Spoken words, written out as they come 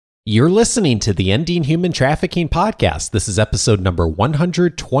You're listening to the Ending Human Trafficking podcast. This is episode number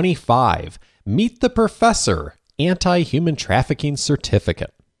 125. Meet the Professor, Anti-Human Trafficking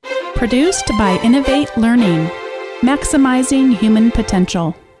Certificate. Produced by Innovate Learning, maximizing human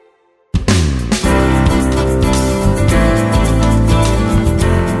potential.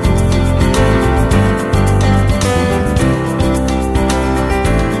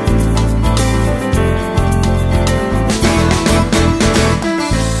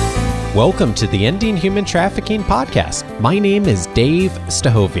 Welcome to the Ending Human Trafficking podcast. My name is Dave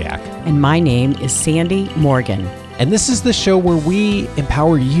Stachowiak. And my name is Sandy Morgan. And this is the show where we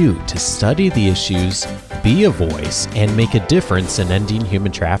empower you to study the issues, be a voice, and make a difference in ending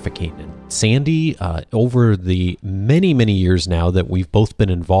human trafficking. And Sandy, over the many, many years now that we've both been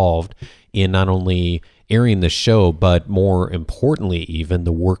involved in not only airing the show, but more importantly, even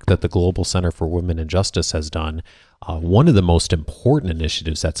the work that the Global Center for Women and Justice has done, one of the most important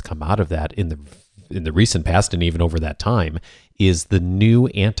initiatives that's come out of that in the recent past and even over that time is the new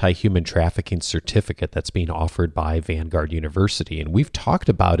anti-human trafficking certificate that's being offered by Vanguard University. And we've talked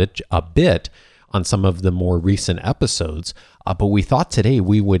about it a bit on some of the more recent episodes, but we thought today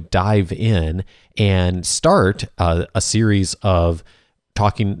we would dive in and start a series of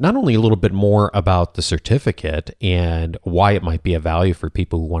talking not only a little bit more about the certificate and why it might be of value for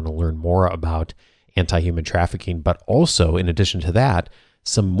people who want to learn more about anti-human trafficking, but also, in addition to that,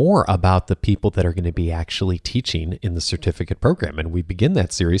 some more about the people that are going to be actually teaching in the certificate program. And we begin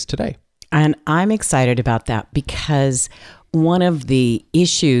that series today. And I'm excited about that because one of the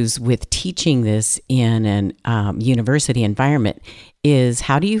issues with teaching this in an university environment is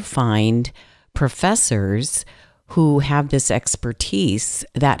how do you find professors who have this expertise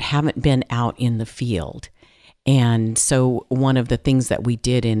that haven't been out in the field? And so one of the things that we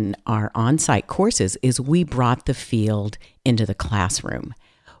did in our on-site courses is we brought the field into the classroom.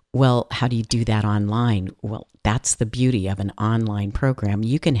 Well, how do you do that online? Well, that's the beauty of an online program.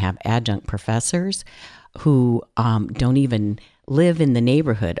 You can have adjunct professors who don't even live in the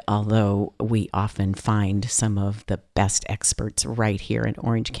neighborhood, although we often find some of the best experts right here in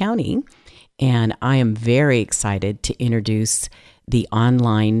Orange County. And I am very excited to introduce the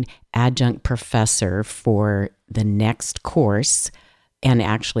online adjunct professor for the next course, and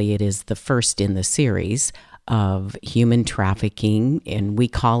actually it is the first in the series of human trafficking, and we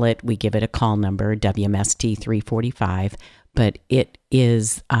give it a call number, WMST 345, but it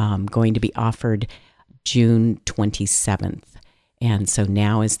is going to be offered June 27th. And so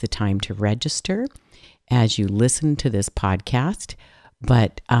now is the time to register as you listen to this podcast,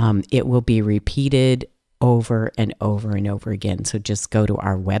 but it will be repeated over and over and over again. So just go to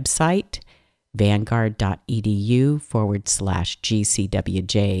our website,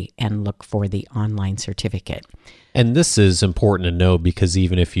 vanguard.edu/GCWJ, and look for the online certificate. And this is important to know because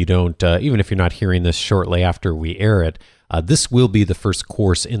even if you don't, even if you're not hearing this shortly after we air it, this will be the first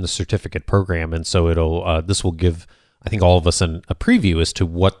course in the certificate program, and so this will give, I think, all of us a preview as to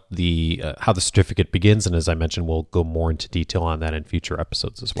what how the certificate begins. And as I mentioned, we'll go more into detail on that in future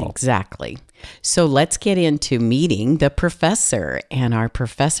episodes as well. Exactly. So let's get into meeting the professor. And our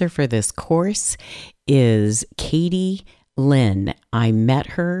professor for this course is Katie Lynn. I met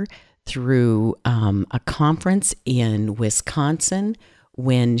her through a conference in Wisconsin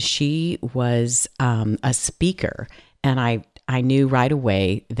when she was a speaker. And I knew right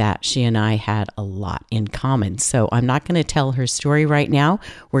away that she and I had a lot in common. So I'm not going to tell her story right now.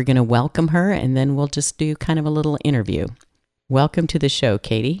 We're going to welcome her, and then we'll just do kind of a little interview. Welcome to the show,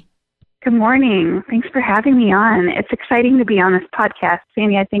 Katie. Good morning. Thanks for having me on. It's exciting to be on this podcast.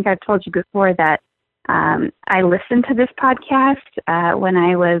 Sandy, I think I've told you before that I listened to this podcast when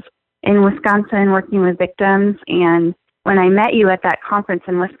I was in Wisconsin working with victims, and when I met you at that conference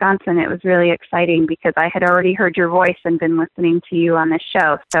in Wisconsin, it was really exciting because I had already heard your voice and been listening to you on this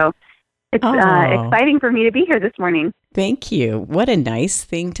show. So it's exciting for me to be here this morning. Thank you. What a nice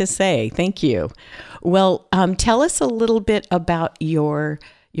thing to say. Thank you. Well, tell us a little bit about your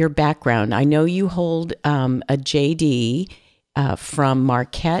background. I know you hold a JD from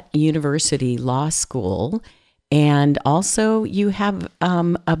Marquette University Law School, and also you have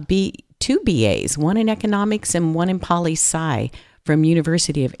two BAs, one in economics and one in poli-sci from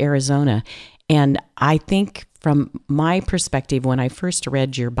University of Arizona. And I think from my perspective, when I first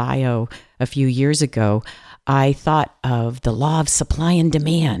read your bio a few years ago, I thought of the law of supply and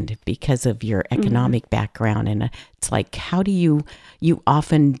demand because of your economic background. And it's like, how do you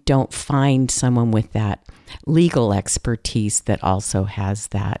often don't find someone with that legal expertise that also has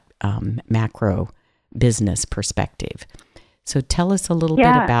that macro business perspective. So tell us a little bit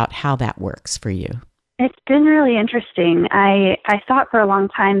about how that works for you. It's been really interesting. I thought for a long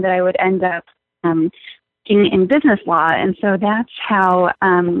time that I would end up in business law, and so that's how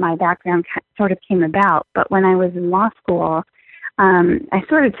my background sort of came about. But when I was in law school, I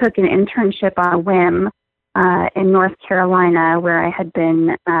sort of took an internship on a whim in North Carolina, where I had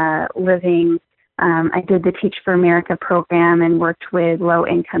been living. I did the Teach for America program and worked with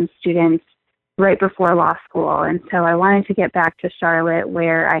low-income students right before law school. And so I wanted to get back to Charlotte,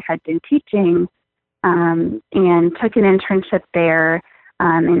 where I had been teaching, and took an internship there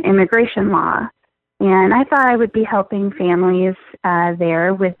in immigration law. And I thought I would be helping families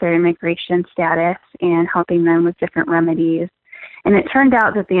there with their immigration status and helping them with different remedies. And it turned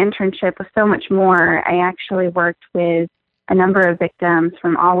out that the internship was so much more. I actually worked with a number of victims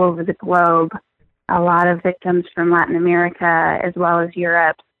from all over the globe, a lot of victims from Latin America as well as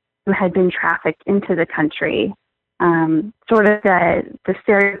Europe who had been trafficked into the country. Sort of the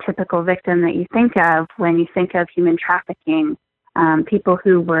stereotypical victim that you think of when you think of human trafficking. People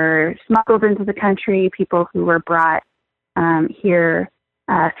who were smuggled into the country, people who were brought here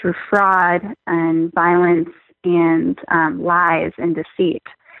through fraud and violence and lies and deceit.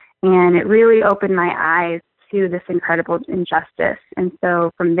 And it really opened my eyes to this incredible injustice. And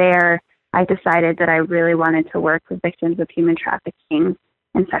so from there, I decided that I really wanted to work with victims of human trafficking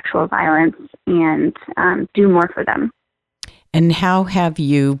and sexual violence and do more for them. And how have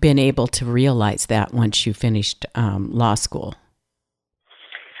you been able to realize that once you finished law school?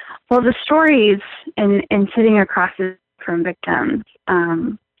 Well, the stories and sitting across from victims,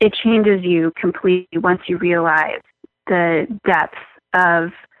 it changes you completely once you realize the depth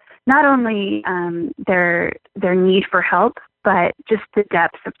of not only their need for help, but just the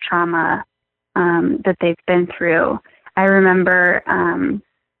depth of trauma that they've been through. I remember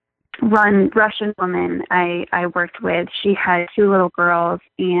one Russian woman I worked with. She had 2 little girls,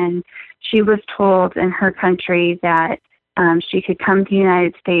 and she was told in her country that she could come to the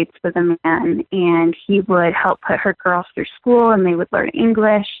United States with a man, and he would help put her girls through school, and they would learn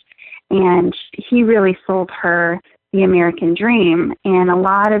English. And he really sold her the American dream. And a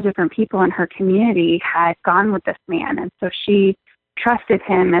lot of different people in her community had gone with this man. And so she trusted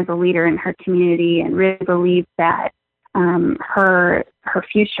him as a leader in her community and really believed that her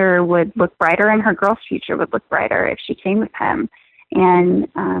future would look brighter and her girl's future would look brighter if she came with him. And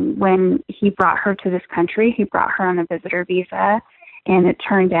when he brought her to this country, he brought her on a visitor visa. And it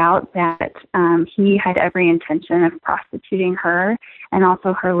turned out that he had every intention of prostituting her and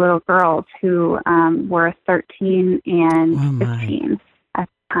also her little girls, who were 13 and 15 at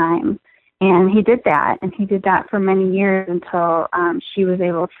the time. And he did that, and he did that for many years until she was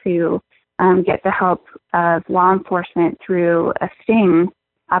able to get the help of law enforcement through a sting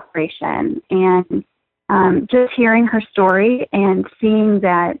operation. And just hearing her story and seeing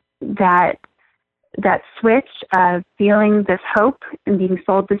that switch of feeling this hope and being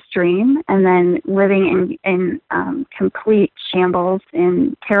sold this dream, and then living in complete shambles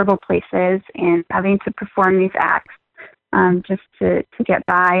in terrible places and having to perform these acts just to get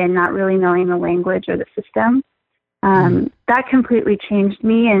by and not really knowing the language or the system. That completely changed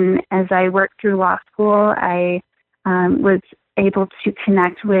me. And as I worked through law school, I was able to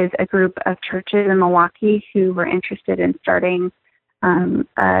connect with a group of churches in Milwaukee who were interested in starting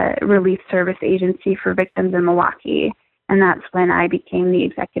a relief service agency for victims in Milwaukee. And that's when I became the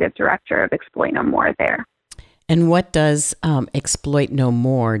executive director of Exploit No More there. And what does Exploit No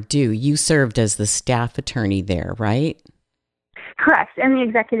More do? You served as the staff attorney there, right? Correct, and the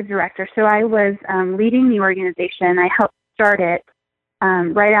executive director. So I was leading the organization. I helped start it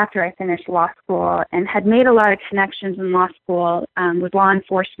right after I finished law school, and had made a lot of connections in law school with law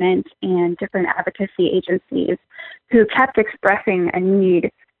enforcement and different advocacy agencies who kept expressing a need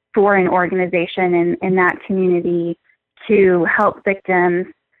for an organization in that community to help victims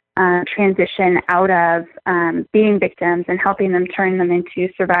transition out of being victims and helping them turn them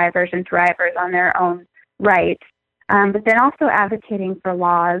into survivors and thrivers on their own rights. But then also advocating for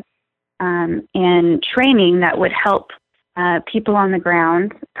laws and training that would help people on the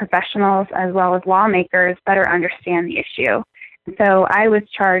ground, professionals as well as lawmakers, better understand the issue. So I was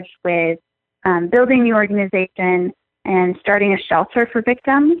charged with building the organization and starting a shelter for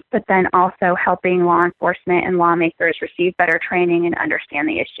victims, but then also helping law enforcement and lawmakers receive better training and understand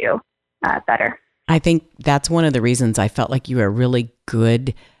the issue better. I think that's one of the reasons I felt like you were a really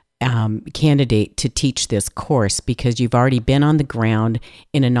good candidate to teach this course, because you've already been on the ground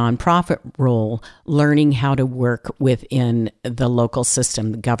in a nonprofit role, learning how to work within the local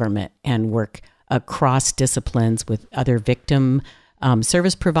system, the government, and work across disciplines with other victim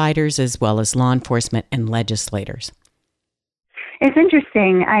service providers as well as law enforcement and legislators. It's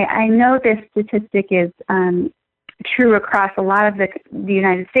interesting. I know this statistic is true across a lot of the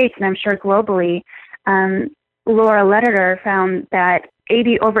United States, and I'm sure globally. Laura Lederer found that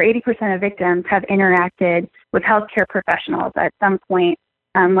over 80% of victims have interacted with healthcare professionals at some point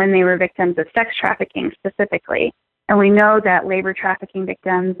when they were victims of sex trafficking specifically. And we know that labor trafficking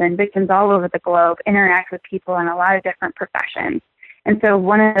victims and victims all over the globe interact with people in a lot of different professions. And so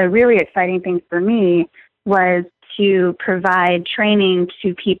one of the really exciting things for me was to provide training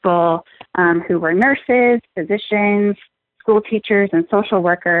to people who were nurses, physicians, school teachers, and social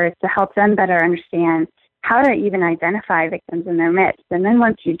workers to help them better understand how to even identify victims in their midst. And then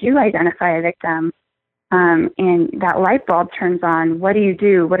once you do identify a victim and that light bulb turns on, what do you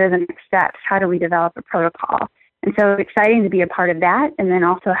do? What are the next steps? How do we develop a protocol? And so it's exciting to be a part of that and then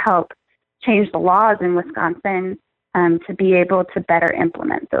also help change the laws in Wisconsin to be able to better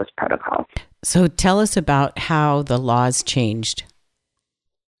implement those protocols. So tell us about how the laws changed.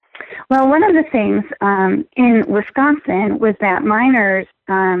 Well, one of the things in Wisconsin was that minors,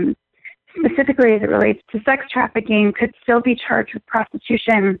 specifically as it relates to sex trafficking, could still be charged with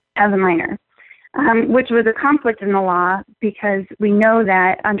prostitution as a minor, which was a conflict in the law because we know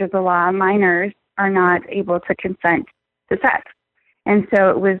that under the law, minors are not able to consent to sex. And so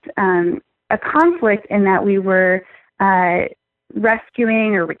it was a conflict in that we were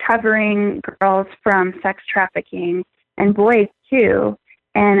rescuing or recovering girls from sex trafficking and boys too.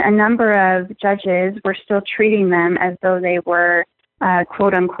 And a number of judges were still treating them as though they were,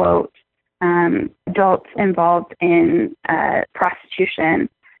 quote unquote, adults involved in prostitution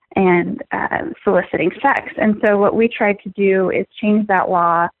and soliciting sex. And so what we tried to do is change that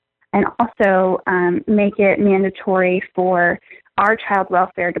law and also make it mandatory for our child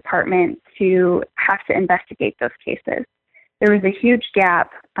welfare department to have to investigate those cases. There was a huge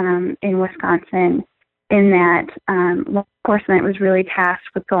gap in Wisconsin in that law enforcement was really tasked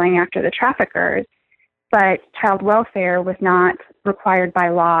with going after the traffickers, but child welfare was not required by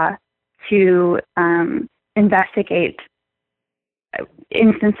law to investigate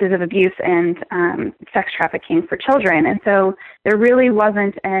instances of abuse and sex trafficking for children. And so there really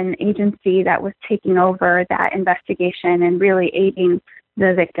wasn't an agency that was taking over that investigation and really aiding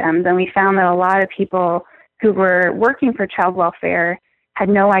the victims. And we found that a lot of people who were working for child welfare had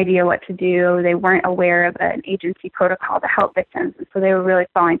no idea what to do. They weren't aware of an agency protocol to help victims, and so they were really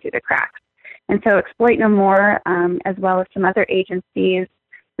falling through the cracks. And so Exploit No More, as well as some other agencies,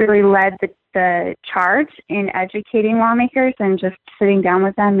 really led the charge in educating lawmakers and just sitting down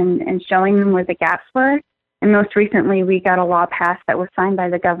with them and showing them where the gaps were. And most recently, we got a law passed that was signed by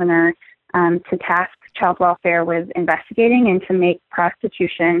the governor to task child welfare with investigating and to make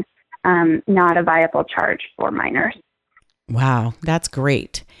prostitution not a viable charge for minors. Wow, that's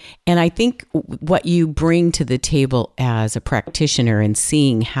great. And I think what you bring to the table as a practitioner and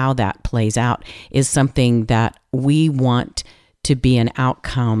seeing how that plays out is something that we want to be an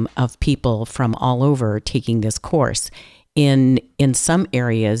outcome of people from all over taking this course. In some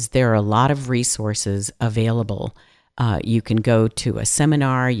areas, there are a lot of resources available. You can go to a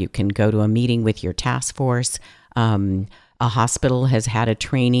seminar, you can go to a meeting with your task force. A hospital has had a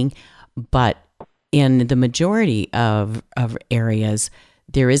training, but in the majority of areas,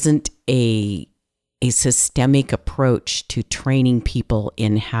 there isn't a systemic approach to training people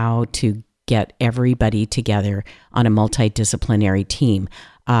in how to get everybody together on a multidisciplinary team.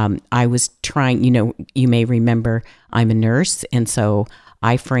 I was trying, you may remember I'm a nurse, and so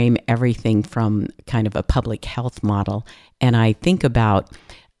I frame everything from kind of a public health model. And I think about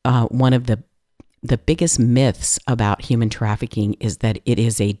one of the biggest myths about human trafficking is that it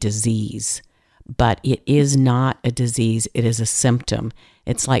is a disease, but it is not a disease. It is a symptom.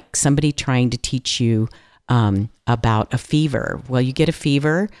 It's like somebody trying to teach you about a fever. Well, you get a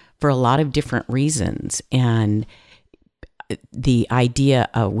fever for a lot of different reasons. And the idea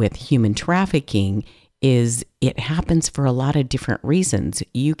with human trafficking is it happens for a lot of different reasons.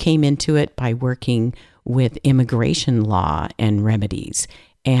 You came into it by working with immigration law and remedies.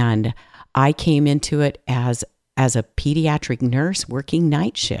 And I came into it as a pediatric nurse working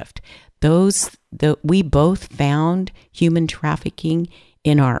night shift. We both found human trafficking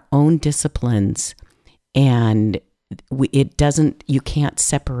in our own disciplines, and you can't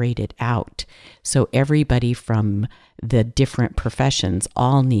separate it out. So everybody from the different professions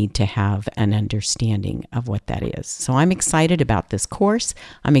all need to have an understanding of what that is. So I'm excited about this course.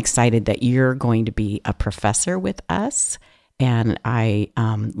 I'm excited that you're going to be a professor with us, and I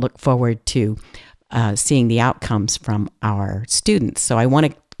look forward to seeing the outcomes from our students. So I want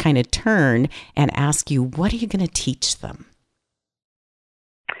to kind of turn and ask you, what are you going to teach them?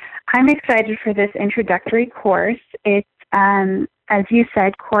 I'm excited for this introductory course. It's as you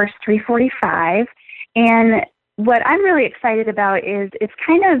said, course 345. And what I'm really excited about is it's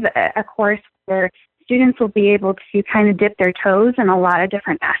kind of a course where students will be able to kind of dip their toes in a lot of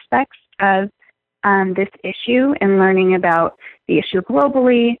different aspects of this issue and learning about the issue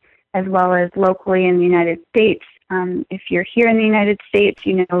globally as well as locally in the United States. If you're here in the United States,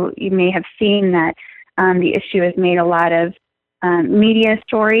 you may have seen that the issue has made a lot of media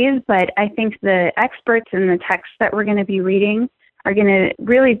stories, but I think the experts in the texts that we're going to be reading are going to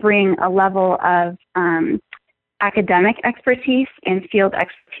really bring a level of academic expertise and field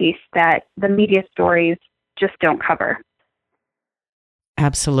expertise that the media stories just don't cover.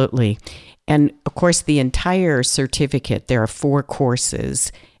 Absolutely. And of course, the entire certificate, there are 4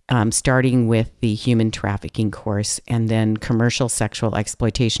 courses, starting with the human trafficking course and then commercial sexual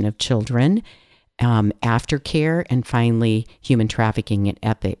exploitation of children, aftercare, and finally human trafficking and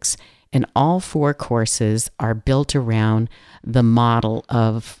ethics. And all 4 courses are built around the model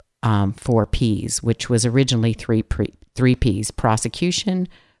of 4 Ps, which was originally 3 Ps: prosecution,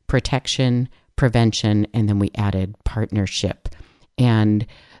 protection, prevention, and then we added partnership. And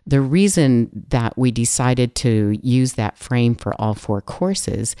the reason that we decided to use that frame for all 4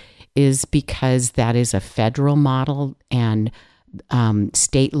 courses is because that is a federal model, and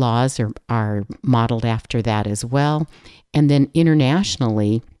state laws are modeled after that as well. And then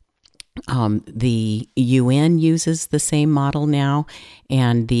internationally, the UN uses the same model now,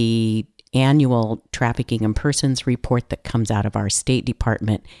 and the annual Trafficking in Persons report that comes out of our State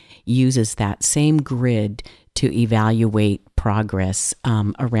Department uses that same grid to evaluate progress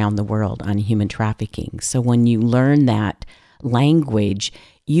around the world on human trafficking. So when you learn that language,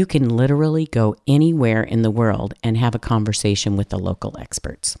 you can literally go anywhere in the world and have a conversation with the local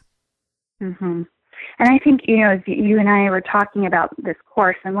experts. Mm-hmm. And I think, as you and I were talking about this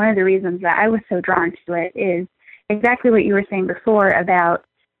course, and one of the reasons that I was so drawn to it is exactly what you were saying before about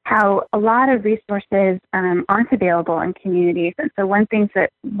how a lot of resources aren't available in communities. And so one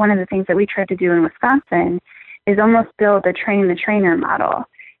of the things that we tried to do in Wisconsin is almost build a train-the-trainer model.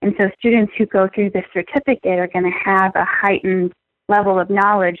 And so students who go through this certificate are going to have a heightened level of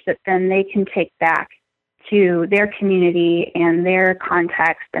knowledge that then they can take back to their community and their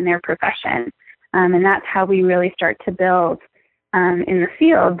context and their profession. And that's how we really start to build in the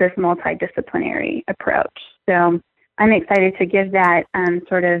field this multidisciplinary approach. So I'm excited to give that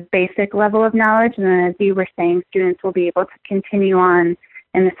sort of basic level of knowledge. And then, as you were saying, students will be able to continue on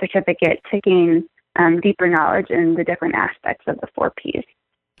in the certificate to gain deeper knowledge in the different aspects of the 4 Ps.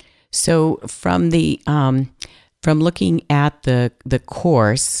 So from looking at the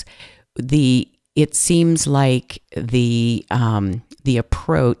course, it seems like the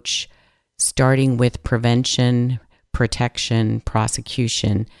approach, starting with prevention, protection,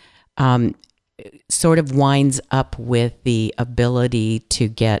 prosecution, sort of winds up with the ability to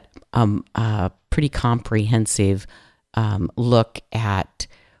get a pretty comprehensive look at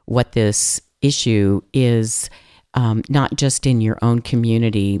what this issue is, not just in your own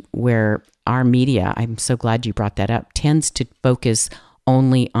community, where our media, I'm so glad you brought that up, tends to focus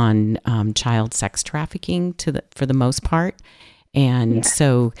only on child sex trafficking for the most part. And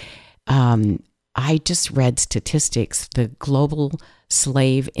so I just read statistics, the Global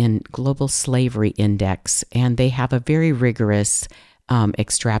Slavery Index, and they have a very rigorous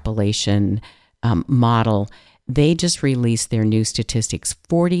extrapolation model. They just released their new statistics: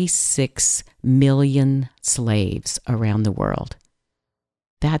 46 million slaves around the world.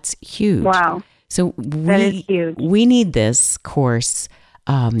 That's huge. Wow. So that is huge. We need this course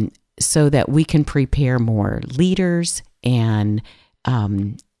so that we can prepare more leaders and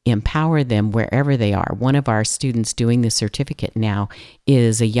empower them wherever they are. One of our students doing the certificate now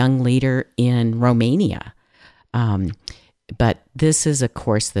is a young leader in Romania. But this is a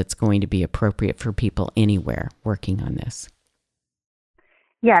course that's going to be appropriate for people anywhere working on this.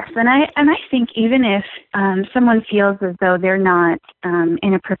 Yes, and I think even if someone feels as though they're not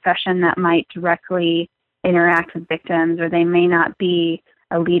in a profession that might directly interact with victims, or they may not be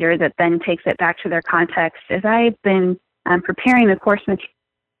a leader that then takes it back to their context, as I've been preparing the course material,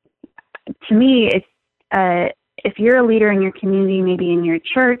 to me, it's if you're a leader in your community, maybe in your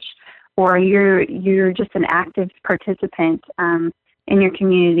church, or you're just an active participant in your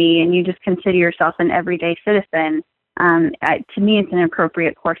community, and you just consider yourself an everyday citizen, to me, it's an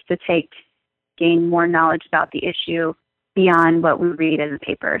appropriate course to take to gain more knowledge about the issue beyond what we read in the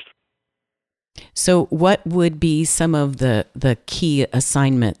papers. So what would be some of the key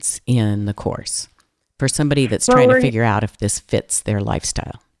assignments in the course for somebody that's trying to figure out if this fits their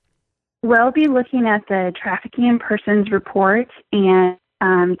lifestyle? We'll be looking at the Trafficking in Persons report and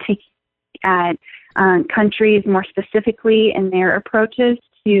take at countries more specifically in their approaches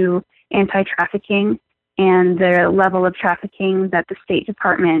to anti-trafficking and the level of trafficking that the State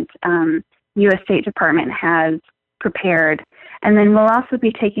Department, U.S. State Department has prepared. And then we'll also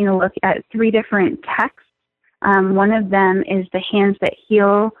be taking a look at 3 different texts. One of them is the Hands That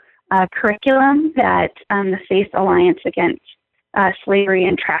Heal curriculum that the Faith Alliance Against Slavery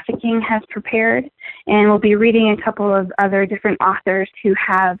and Trafficking has prepared. And we'll be reading a couple of other different authors who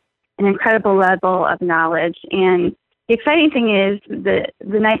have an incredible level of knowledge. And the exciting thing is the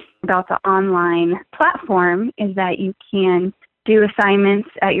nice thing about the online platform is that you can do assignments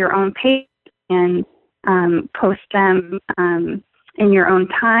at your own pace and post them in your own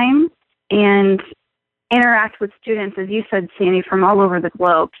time and interact with students, as you said, Sandy, from all over the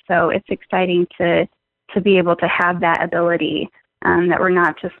globe. So it's exciting to be able to have that ability, that we're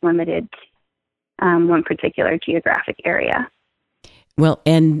not just limited to one particular geographic area. Well,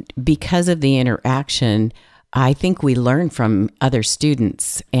 and because of the interaction, I think we learn from other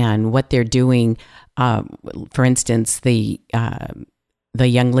students and what they're doing. For instance, the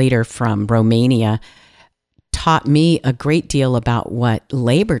young leader from Romania taught me a great deal about what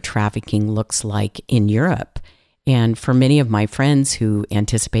labor trafficking looks like in Europe. And for many of my friends who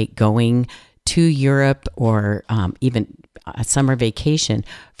anticipate going to Europe or even a summer vacation,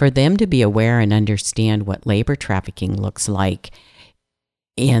 for them to be aware and understand what labor trafficking looks like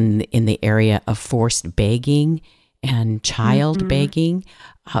in the area of forced begging and child begging,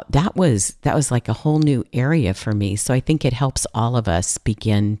 that was like a whole new area for me. So I think it helps all of us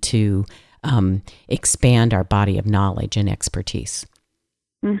begin to expand our body of knowledge and expertise.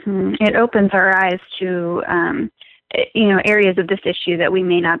 It opens our eyes to areas of this issue that we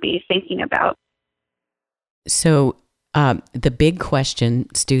may not be thinking about. So the big question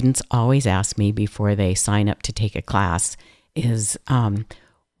students always ask me before they sign up to take a class is,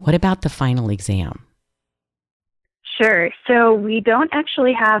 what about the final exam? Sure. So we don't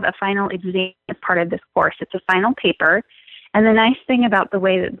actually have a final exam as part of this course. It's a final paper. And the nice thing about the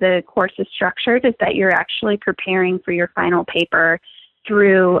way that the course is structured is that you're actually preparing for your final paper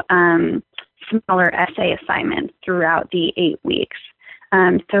through smaller essay assignments throughout the 8 weeks.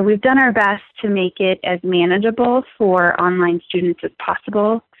 So we've done our best to make it as manageable for online students as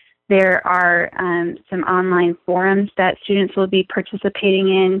possible. There are some online forums that students will be participating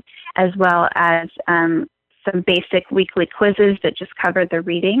in, as well as some basic weekly quizzes that just cover the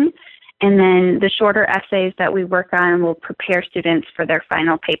reading. And then the shorter essays that we work on will prepare students for their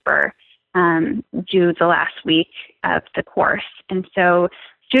final paper due the last week of the course. And so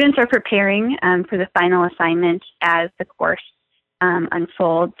students are preparing for the final assignment as the course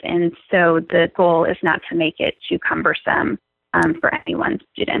unfolds. And so the goal is not to make it too cumbersome for any one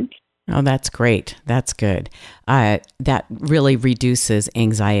student. Oh, that's great. That's good. That really reduces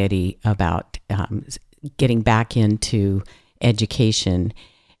anxiety about getting back into education.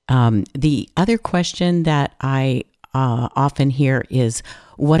 The other question that I often hear is,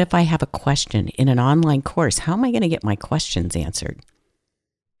 what if I have a question in an online course? How am I going to get my questions answered?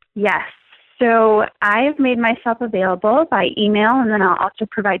 Yes. So I have made myself available by email, and then I'll also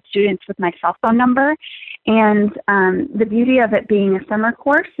provide students with my cell phone number. And the beauty of it being a summer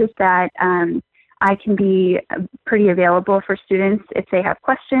course is that I can be pretty available for students if they have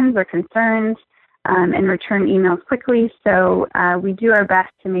questions or concerns, and return emails quickly. So we do our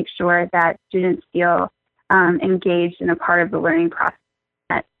best to make sure that students feel engaged in a part of the learning process.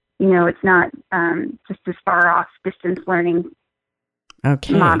 That, it's not just this far off distance learning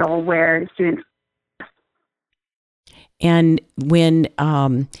model where students. And when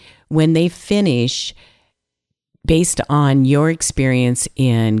they finish, based on your experience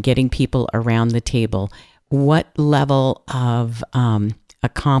in getting people around the table, what level of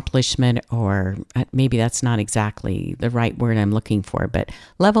accomplishment, or maybe that's not exactly the right word I'm looking for, but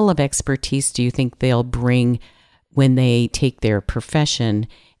level of expertise do you think they'll bring when they take their profession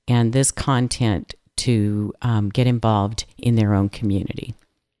and this content to get involved in their own community?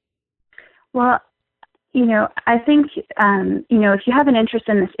 Well, I think, if you have an interest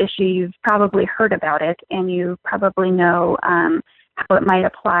in this issue, you've probably heard about it, and you probably know how it might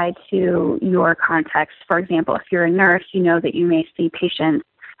apply to your context. For example, if you're a nurse, you know that you may see patients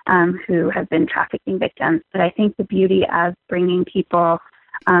who have been trafficking victims. But I think the beauty of bringing people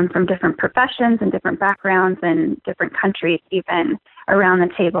from different professions and different backgrounds and different countries even around the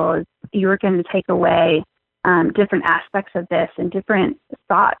table is you're going to take away different aspects of this and different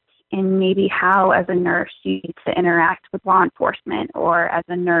thoughts, and maybe how, as a nurse, you need to interact with law enforcement, or as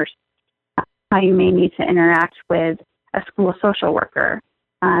a nurse, how you may need to interact with a school social worker,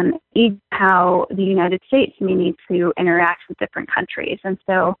 even how the United States may need to interact with different countries. And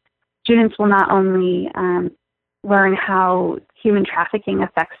so students will not only learn how human trafficking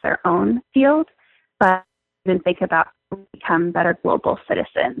affects their own field, but even think about how to become better global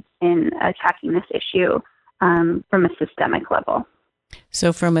citizens in attacking this issue from a systemic level.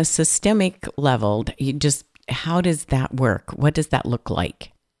 So from a systemic level, how does that work? What does that look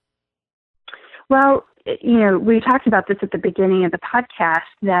like? Well, we talked about this at the beginning of the podcast,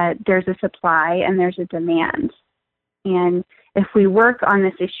 that there's a supply and there's a demand. And if we work on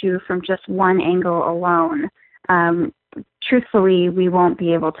this issue from just one angle alone, truthfully, we won't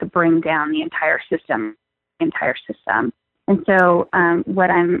be able to bring down the entire system. And so what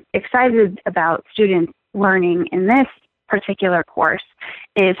I'm excited about students learning in this particular course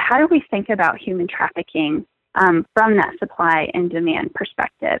is, how do we think about human trafficking from that supply and demand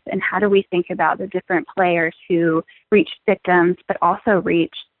perspective? And how do we think about the different players who reach victims, but also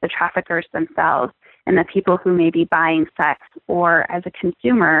reach the traffickers themselves and the people who may be buying sex, or as a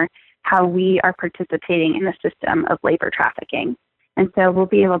consumer, how we are participating in the system of labor trafficking? And so we'll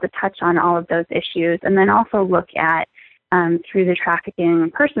be able to touch on all of those issues, and then also look at, through the Trafficking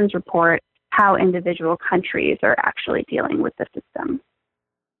in Persons report, how individual countries are actually dealing with the system.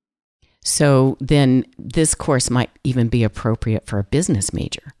 So then this course might even be appropriate for a business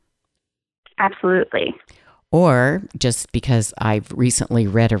major. Absolutely. Or just because I've recently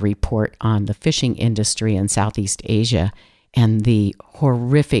read a report on the fishing industry in Southeast Asia and the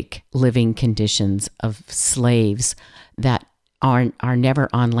horrific living conditions of slaves that are never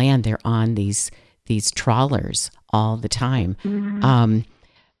on land. They're on these trawlers all the time. Mm-hmm.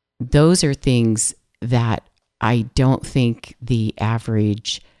 Those are things that I don't think the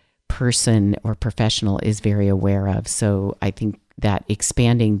average person or professional is very aware of. So I think that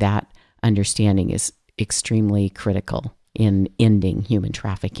expanding that understanding is extremely critical in ending human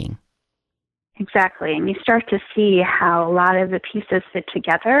trafficking. Exactly. And you start to see how a lot of the pieces fit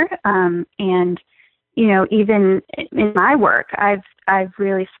together. And, even in my work, I've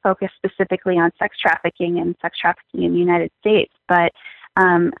really focused specifically on sex trafficking and sex trafficking in the United States. But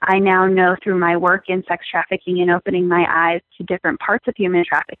I now know through my work in sex trafficking and opening my eyes to different parts of human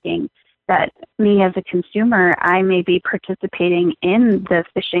trafficking that me as a consumer, I may be participating in the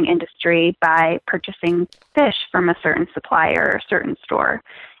fishing industry by purchasing fish from a certain supplier or a certain store.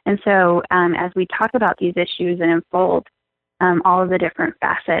 And so as we talk about these issues and unfold all of the different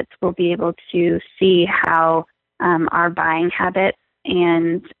facets, we'll be able to see how our buying habits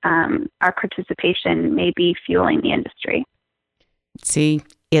and our participation may be fueling the industry. See,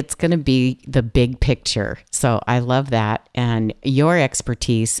 it's going to be the big picture. So I love that. And your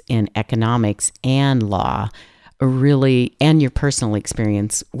expertise in economics and law really, and your personal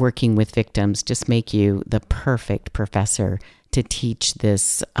experience working with victims, just make you the perfect professor to teach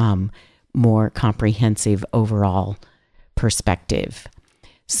this more comprehensive overall perspective.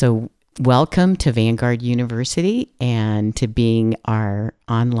 So welcome to Vanguard University and to being our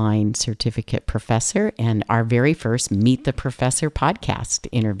online certificate professor and our very first Meet the Professor podcast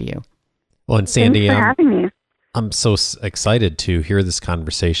interview. Well, and Sandy, thanks for having me. I'm so excited to hear this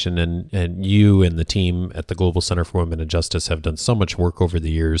conversation, and you and the team at the Global Center for Women and Justice have done so much work over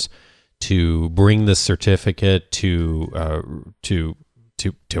the years to bring this certificate to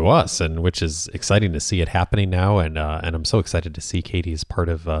us, and which is exciting to see it happening now. And I'm so excited to see Katie as part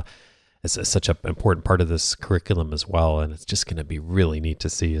of as such an important part of this curriculum as well. And it's just going to be really neat to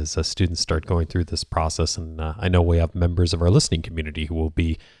see as students start going through this process. And I know we have members of our listening community who will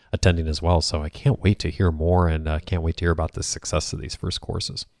be attending as well. So I can't wait to hear more, and can't wait to hear about the success of these first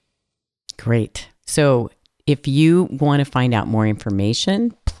courses. Great. So if you want to find out more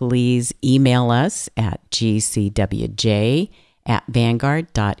information, please email us at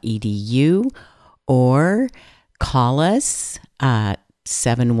gcwj@vanguard.edu or call us at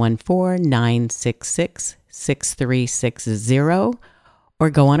 714-966-6360 or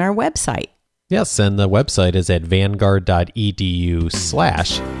go on our website. Yes, and the website is at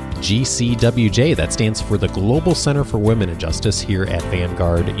vanguard.edu/GCWJ. That stands for the Global Center for Women and Justice here at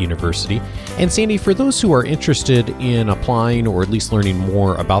Vanguard University. And Sandy, for those who are interested in applying or at least learning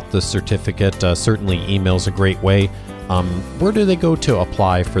more about the certificate, certainly email's a great way. Where do they go to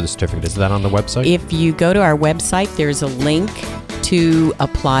apply for the certificate? Is that on the website? If you go to our website, there's a link to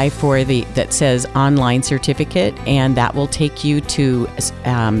apply for that says online certificate, and that will take you to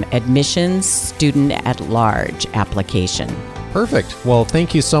admissions student at large application. Perfect. Well,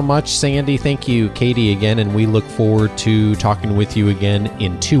 thank you so much, Sandy. Thank you, Katie, again, and we look forward to talking with you again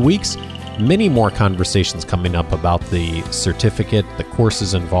in 2 weeks. Many more conversations coming up about the certificate, the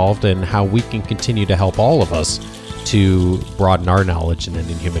courses involved, and how we can continue to help all of us to broaden our knowledge in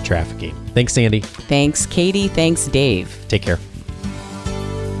ending human trafficking. Thanks, Sandy. Thanks, Katie. Thanks, Dave. Take care.